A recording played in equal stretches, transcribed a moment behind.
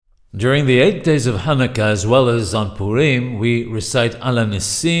During the 8 days of Hanukkah, as well as on Purim, we recite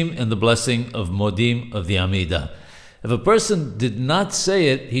HaNissim in the blessing of Modim of the Amidah. If a person did not say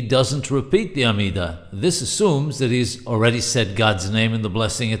it, he doesn't repeat the Amidah. This assumes that he's already said God's name in the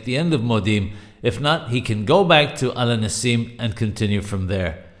blessing at the end of Modim. If not, he can go back to HaNissim and continue from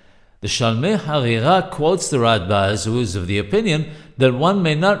there. The Shalmei Harira quotes the Radbaz, who is of the opinion that one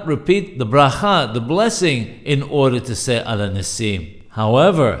may not repeat the bracha, the blessing, in order to say HaNissim.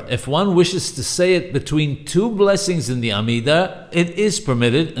 However, if one wishes to say it between two blessings in the Amidah, it is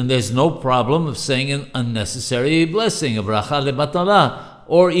permitted, and there's no problem of saying an unnecessary blessing, a bracha lebatala,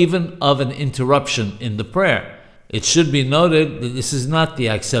 or even of an interruption in the prayer. It should be noted that this is not the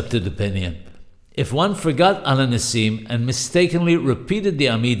accepted opinion. If one forgot HaNissim and mistakenly repeated the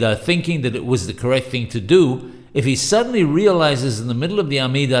Amidah thinking that it was the correct thing to do, if he suddenly realizes in the middle of the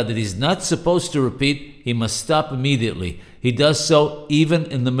Amidah that he's not supposed to repeat, he must stop immediately. He does so even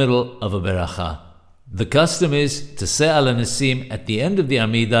in the middle of a beracha. The custom is to say HaNissim at the end of the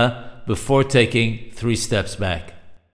Amidah before taking 3 steps back.